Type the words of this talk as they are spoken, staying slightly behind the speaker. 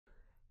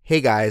Hey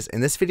guys,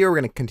 in this video we're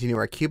going to continue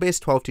our Cubase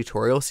 12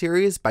 tutorial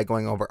series by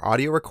going over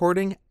audio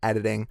recording,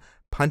 editing,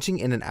 punching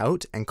in and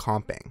out, and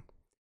comping.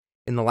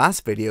 In the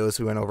last videos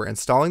we went over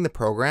installing the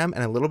program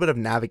and a little bit of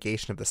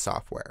navigation of the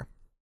software.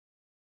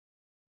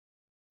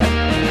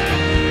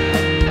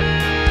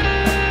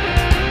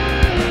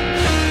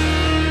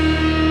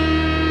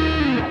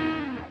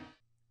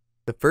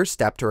 The first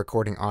step to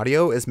recording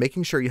audio is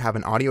making sure you have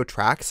an audio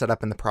track set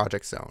up in the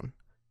project zone.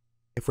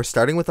 If we're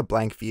starting with a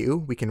blank view,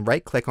 we can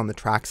right-click on the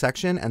track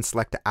section and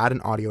select to add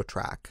an audio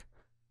track.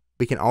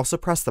 We can also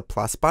press the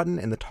plus button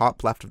in the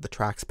top left of the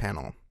tracks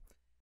panel.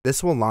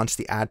 This will launch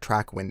the Add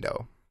Track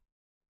window.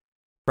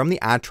 From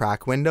the Add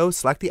Track window,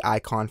 select the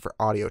icon for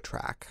Audio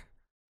Track.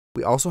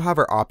 We also have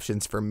our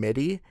options for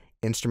MIDI,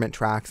 instrument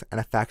tracks, and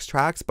effects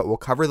tracks, but we'll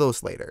cover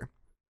those later.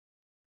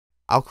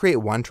 I'll create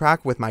one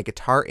track with my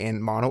guitar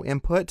in mono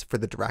input for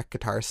the direct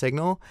guitar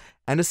signal,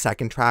 and a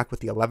second track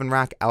with the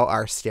 11-rack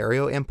LR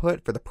stereo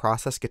input for the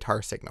processed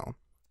guitar signal.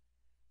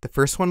 The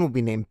first one will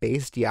be named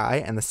Bass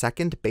DI and the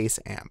second Bass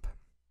Amp.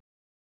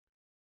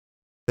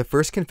 The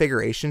first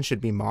configuration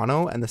should be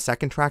mono and the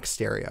second track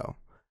stereo.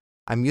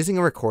 I'm using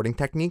a recording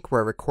technique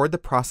where I record the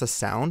processed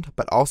sound,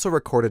 but also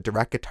record a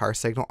direct guitar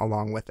signal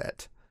along with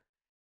it.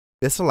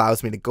 This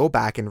allows me to go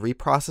back and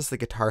reprocess the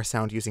guitar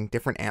sound using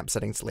different amp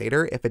settings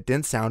later if it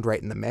didn't sound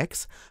right in the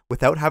mix,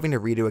 without having to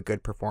redo a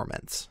good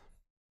performance.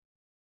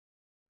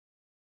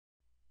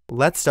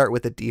 Let's start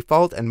with the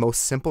default and most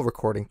simple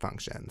recording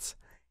functions.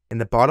 In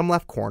the bottom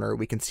left corner,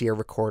 we can see our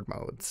record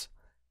modes.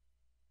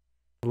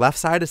 The left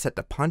side is set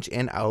to punch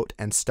in, out,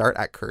 and start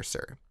at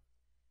cursor.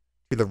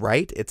 To the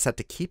right, it's set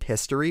to keep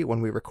history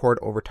when we record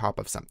over top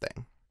of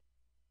something.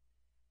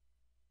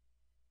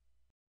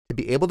 To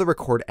be able to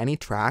record any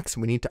tracks,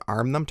 we need to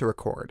arm them to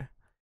record.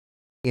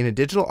 In a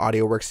digital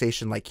audio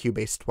workstation like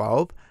Cubase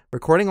 12,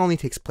 recording only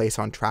takes place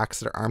on tracks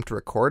that are armed to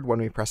record when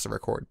we press the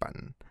record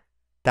button.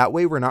 That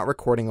way we're not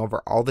recording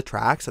over all the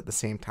tracks at the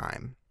same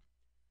time.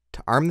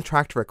 To arm the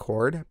track to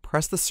record,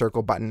 press the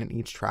circle button in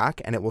each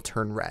track and it will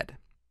turn red.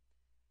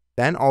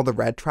 Then all the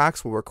red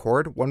tracks will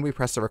record when we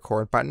press the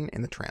record button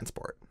in the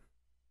transport.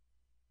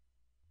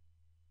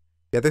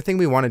 The other thing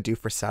we want to do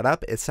for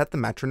setup is set the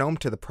metronome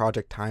to the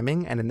project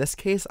timing, and in this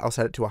case I'll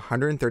set it to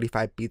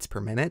 135 beats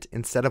per minute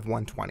instead of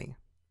 120.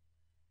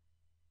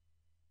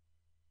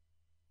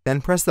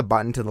 Then press the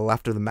button to the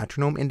left of the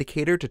metronome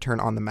indicator to turn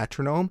on the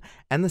metronome,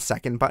 and the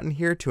second button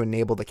here to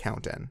enable the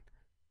count-in.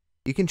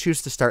 You can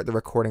choose to start the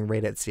recording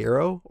rate at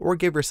 0, or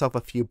give yourself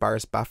a few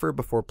bars buffer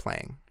before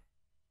playing.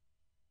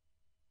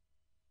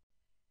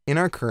 In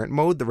our current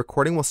mode, the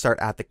recording will start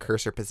at the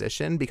cursor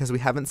position because we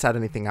haven't set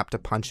anything up to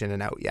punch in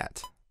and out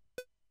yet.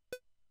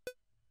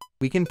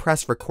 We can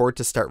press record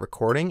to start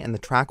recording and the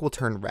track will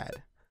turn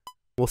red.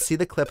 We'll see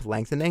the clip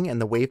lengthening and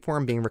the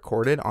waveform being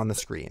recorded on the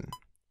screen.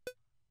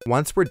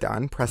 Once we're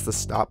done, press the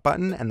stop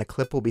button and the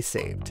clip will be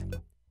saved.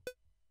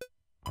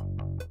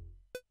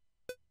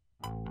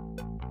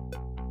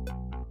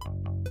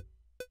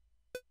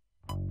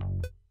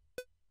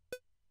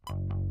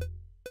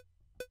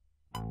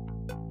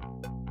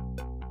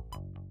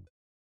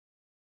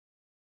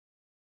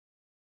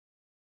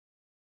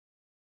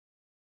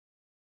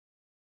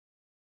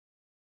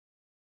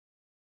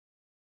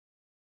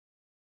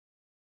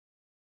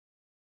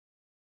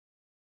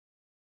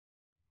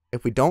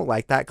 If we don't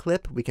like that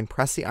clip, we can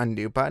press the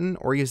undo button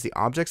or use the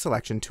object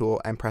selection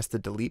tool and press the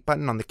delete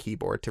button on the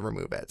keyboard to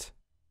remove it.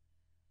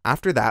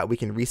 After that, we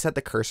can reset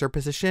the cursor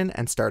position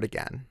and start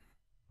again.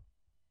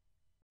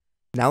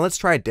 Now let's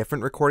try a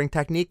different recording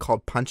technique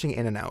called punching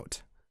in and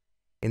out.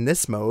 In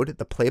this mode,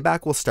 the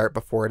playback will start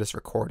before it is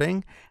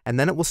recording, and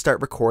then it will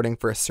start recording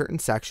for a certain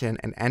section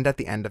and end at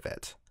the end of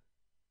it.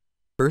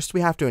 First,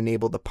 we have to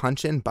enable the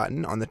punch in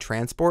button on the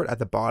transport at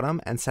the bottom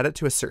and set it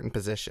to a certain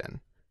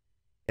position.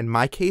 In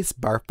my case,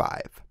 bar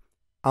 5.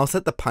 I'll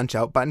set the punch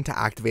out button to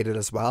activate it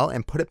as well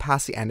and put it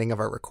past the ending of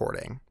our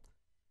recording.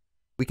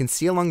 We can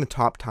see along the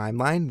top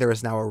timeline there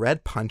is now a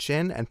red punch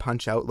in and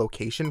punch out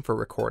location for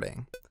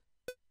recording.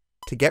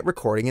 To get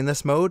recording in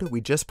this mode,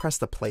 we just press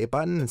the play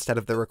button instead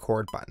of the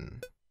record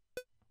button.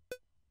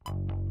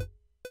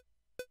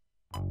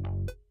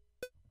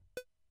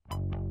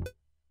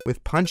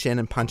 With punch in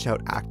and punch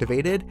out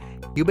activated,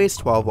 Cubase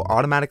 12 will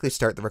automatically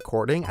start the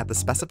recording at the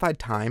specified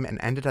time and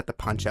end it at the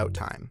punch out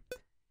time.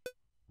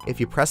 If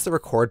you press the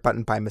record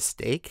button by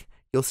mistake,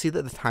 you'll see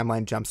that the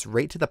timeline jumps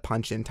right to the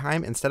punch-in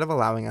time instead of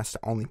allowing us to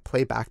only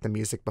play back the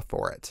music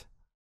before it.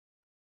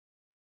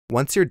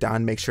 Once you're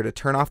done, make sure to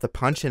turn off the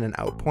punch-in and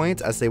out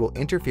points as they will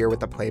interfere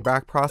with the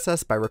playback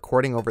process by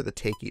recording over the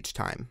take each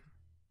time.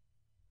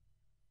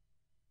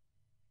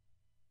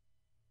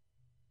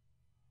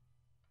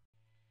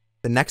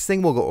 The next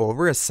thing we'll go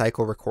over is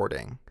cycle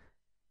recording.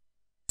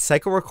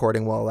 Cycle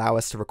recording will allow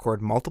us to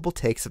record multiple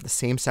takes of the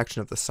same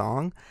section of the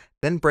song,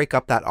 then break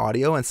up that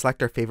audio and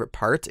select our favorite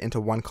parts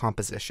into one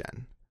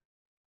composition.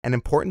 An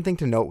important thing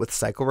to note with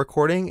cycle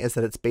recording is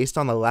that it's based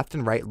on the left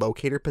and right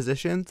locator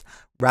positions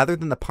rather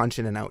than the punch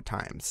in and out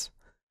times.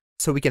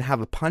 So we can have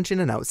a punch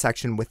in and out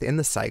section within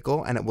the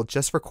cycle and it will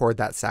just record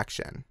that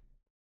section.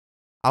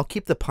 I'll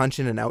keep the punch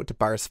in and out to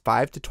bars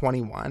 5 to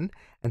 21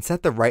 and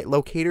set the right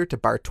locator to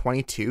bar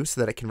 22 so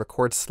that it can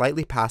record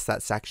slightly past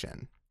that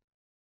section.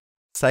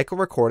 Cycle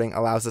recording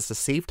allows us to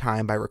save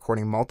time by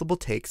recording multiple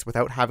takes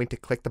without having to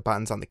click the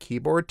buttons on the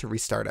keyboard to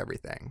restart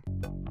everything.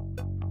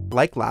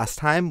 Like last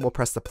time, we'll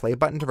press the play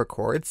button to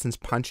record since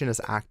PunchIn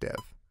is active.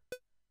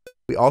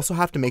 We also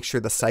have to make sure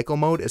the cycle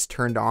mode is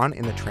turned on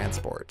in the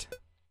transport.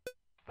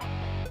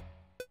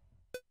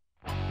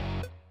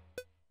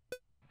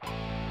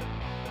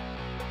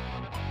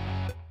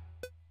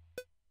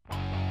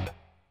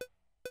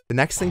 The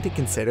next thing to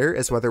consider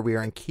is whether we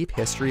are in keep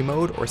history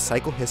mode or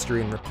cycle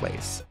history and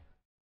replace.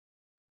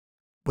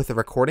 With the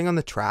recording on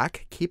the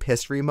track, keep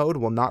history mode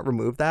will not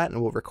remove that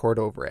and will record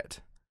over it.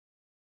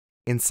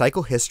 In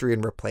cycle history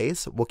and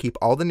replace, we'll keep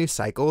all the new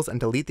cycles and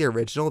delete the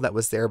original that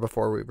was there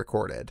before we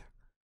recorded.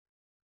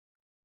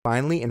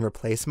 Finally, in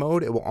replace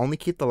mode, it will only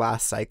keep the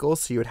last cycle,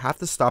 so you would have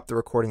to stop the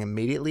recording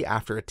immediately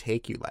after a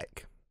take you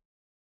like.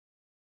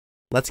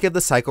 Let's give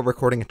the cycle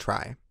recording a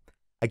try.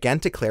 Again,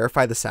 to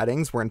clarify the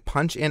settings, we're in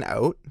Punch In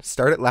Out,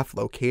 Start at Left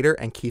Locator,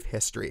 and Keep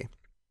History.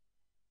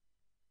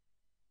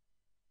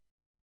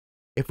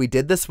 If we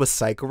did this with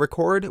cycle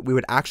record, we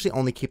would actually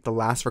only keep the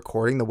last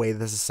recording the way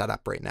this is set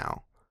up right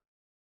now.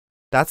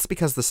 That's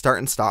because the start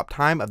and stop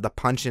time of the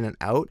punch in and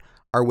out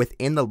are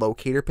within the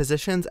locator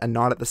positions and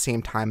not at the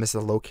same time as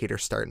the locator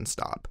start and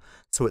stop.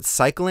 So it's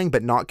cycling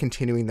but not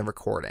continuing the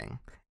recording,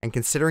 and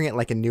considering it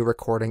like a new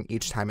recording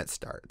each time it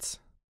starts.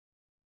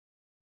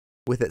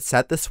 With it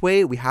set this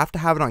way, we have to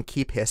have it on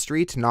keep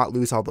history to not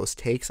lose all those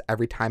takes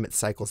every time it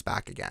cycles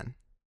back again.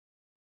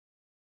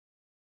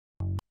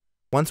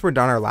 Once we're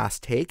done our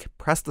last take,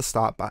 press the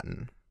stop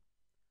button.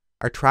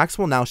 Our tracks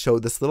will now show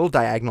this little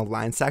diagonal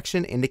line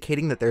section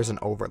indicating that there's an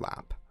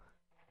overlap.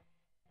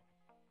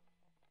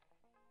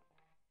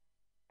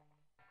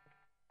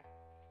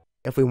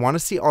 If we want to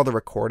see all the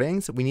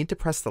recordings, we need to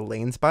press the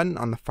lanes button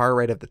on the far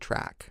right of the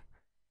track.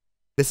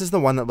 This is the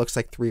one that looks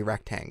like 3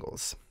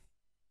 rectangles.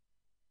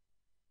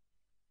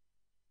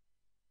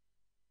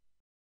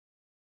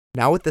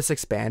 Now with this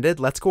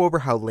expanded, let's go over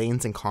how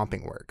lanes and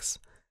comping works.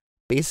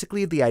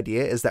 Basically, the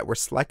idea is that we're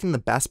selecting the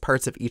best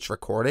parts of each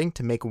recording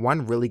to make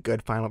one really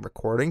good final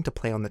recording to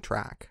play on the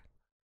track.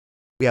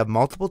 We have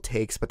multiple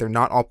takes, but they're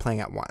not all playing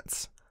at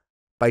once.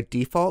 By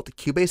default,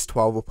 Cubase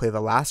 12 will play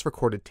the last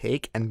recorded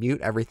take and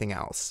mute everything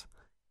else.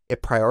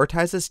 It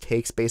prioritizes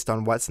takes based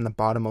on what's in the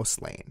bottommost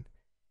lane.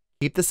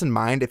 Keep this in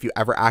mind if you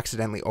ever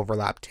accidentally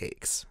overlap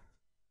takes.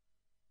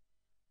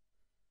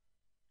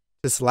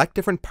 To select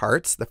different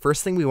parts, the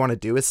first thing we want to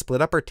do is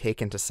split up our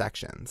take into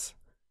sections.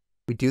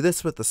 We do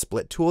this with the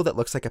split tool that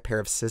looks like a pair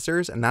of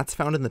scissors, and that's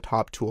found in the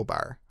top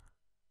toolbar.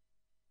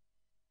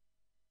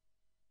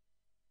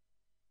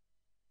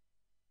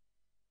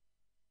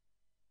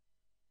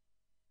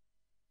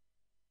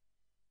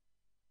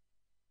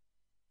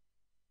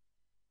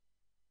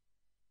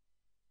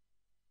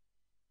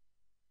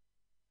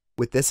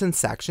 With this in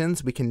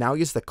sections, we can now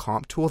use the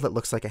comp tool that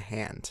looks like a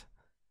hand.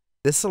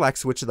 This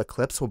selects which of the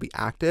clips will be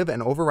active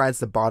and overrides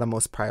the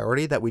bottommost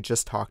priority that we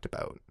just talked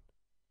about.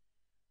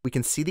 We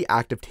can see the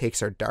active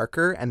takes are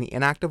darker and the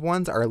inactive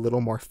ones are a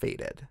little more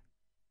faded.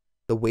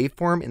 The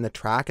waveform in the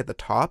track at the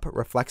top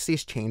reflects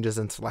these changes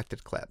in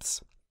selected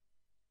clips.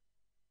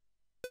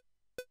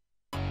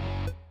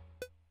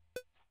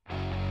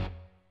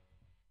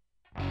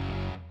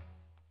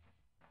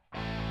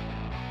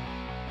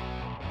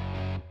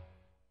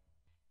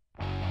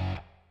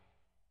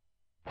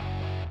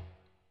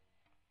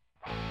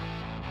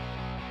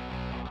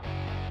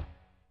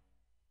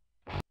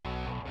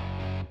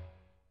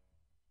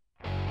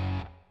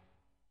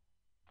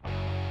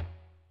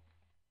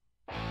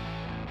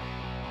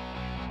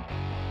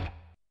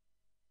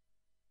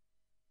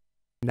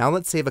 Now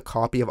let's save a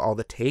copy of all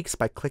the takes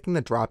by clicking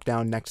the drop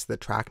down next to the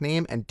track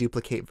name and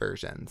duplicate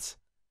versions.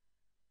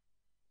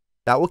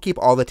 That will keep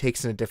all the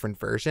takes in a different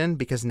version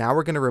because now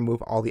we're going to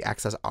remove all the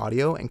excess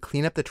audio and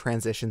clean up the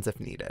transitions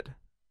if needed.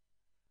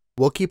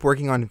 We'll keep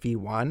working on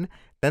V1,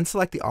 then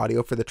select the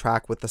audio for the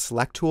track with the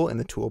select tool in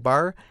the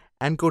toolbar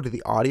and go to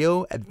the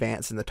audio,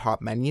 advance in the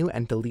top menu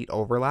and delete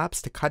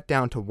overlaps to cut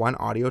down to one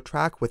audio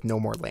track with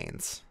no more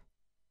lanes.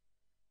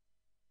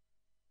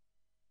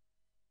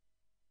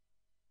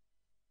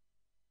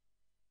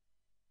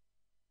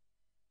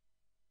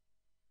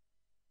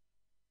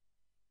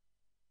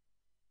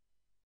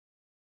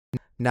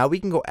 Now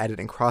we can go edit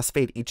and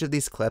crossfade each of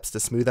these clips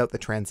to smooth out the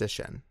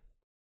transition.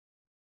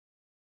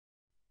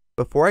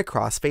 Before I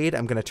crossfade,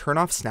 I'm going to turn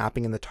off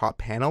snapping in the top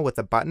panel with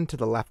the button to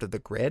the left of the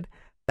grid.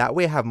 That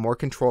way I have more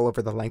control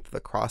over the length of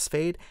the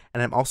crossfade,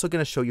 and I'm also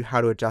going to show you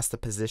how to adjust the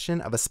position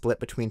of a split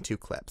between two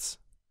clips.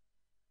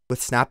 With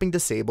snapping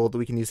disabled,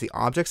 we can use the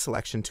object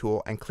selection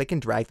tool and click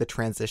and drag the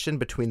transition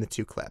between the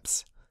two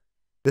clips.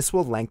 This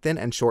will lengthen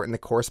and shorten the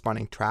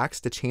corresponding tracks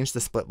to change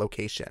the split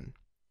location.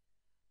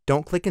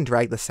 Don't click and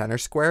drag the center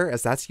square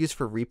as that's used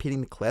for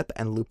repeating the clip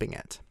and looping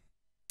it.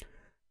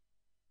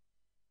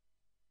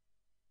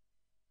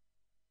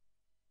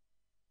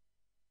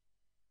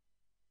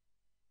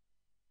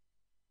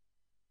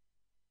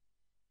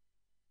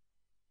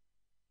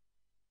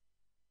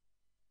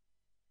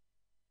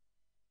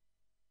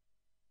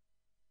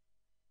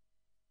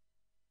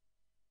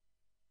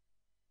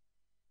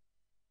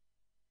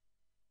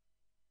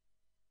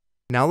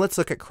 Now let's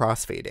look at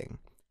crossfading.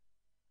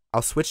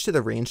 I'll switch to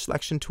the range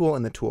selection tool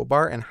in the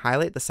toolbar and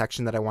highlight the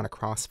section that I want to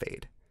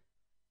crossfade.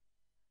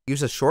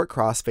 Use a short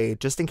crossfade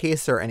just in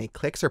case there are any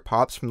clicks or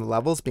pops from the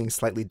levels being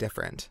slightly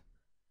different.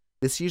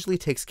 This usually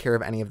takes care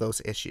of any of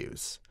those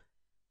issues.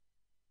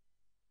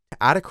 To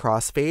add a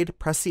crossfade,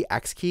 press the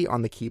X key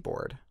on the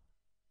keyboard.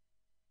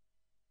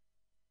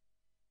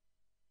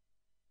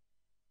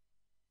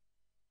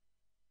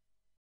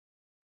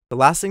 The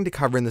last thing to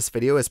cover in this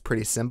video is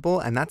pretty simple,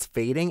 and that's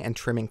fading and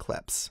trimming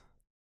clips.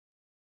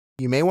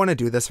 You may want to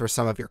do this for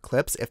some of your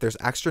clips if there's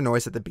extra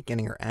noise at the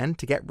beginning or end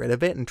to get rid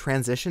of it and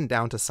transition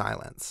down to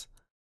silence.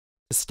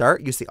 To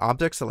start, use the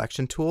object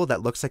selection tool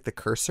that looks like the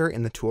cursor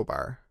in the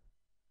toolbar.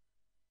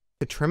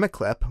 To trim a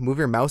clip, move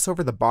your mouse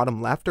over the bottom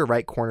left or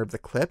right corner of the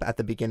clip at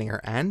the beginning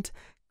or end,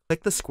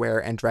 click the square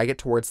and drag it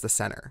towards the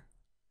center.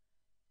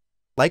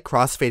 Like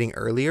crossfading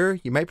earlier,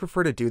 you might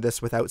prefer to do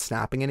this without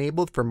snapping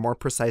enabled for more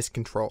precise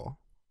control.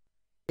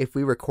 If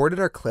we recorded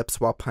our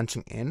clips while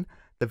punching in,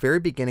 the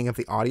very beginning of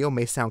the audio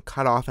may sound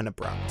cut off and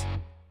abrupt.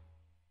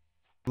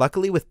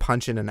 Luckily with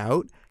PunchIn and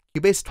Out,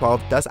 Cubase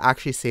 12 does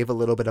actually save a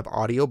little bit of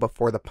audio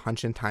before the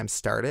punch-in time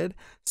started,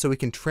 so we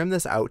can trim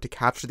this out to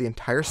capture the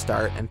entire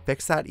start and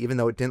fix that even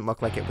though it didn't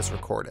look like it was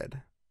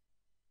recorded.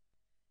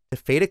 To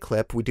fade a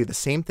clip, we do the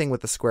same thing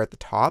with the square at the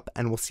top,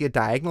 and we'll see a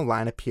diagonal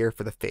line appear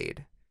for the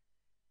fade.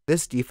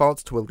 This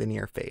defaults to a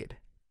linear fade.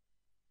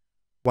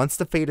 Once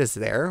the fade is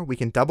there, we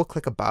can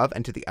double-click above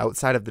and to the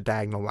outside of the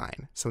diagonal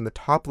line, so in the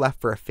top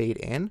left for a fade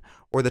in,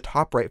 or the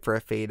top right for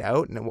a fade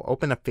out, and it will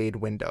open a fade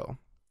window.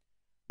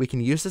 We can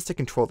use this to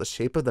control the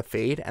shape of the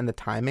fade and the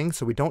timing,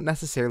 so we don't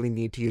necessarily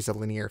need to use a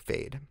linear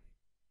fade.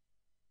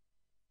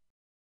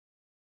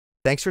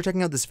 Thanks for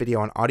checking out this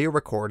video on audio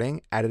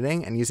recording,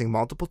 editing, and using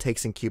multiple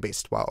takes in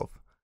Cubase 12.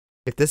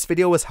 If this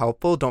video was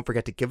helpful, don't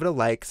forget to give it a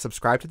like,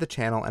 subscribe to the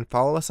channel, and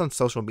follow us on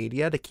social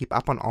media to keep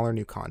up on all our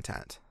new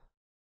content.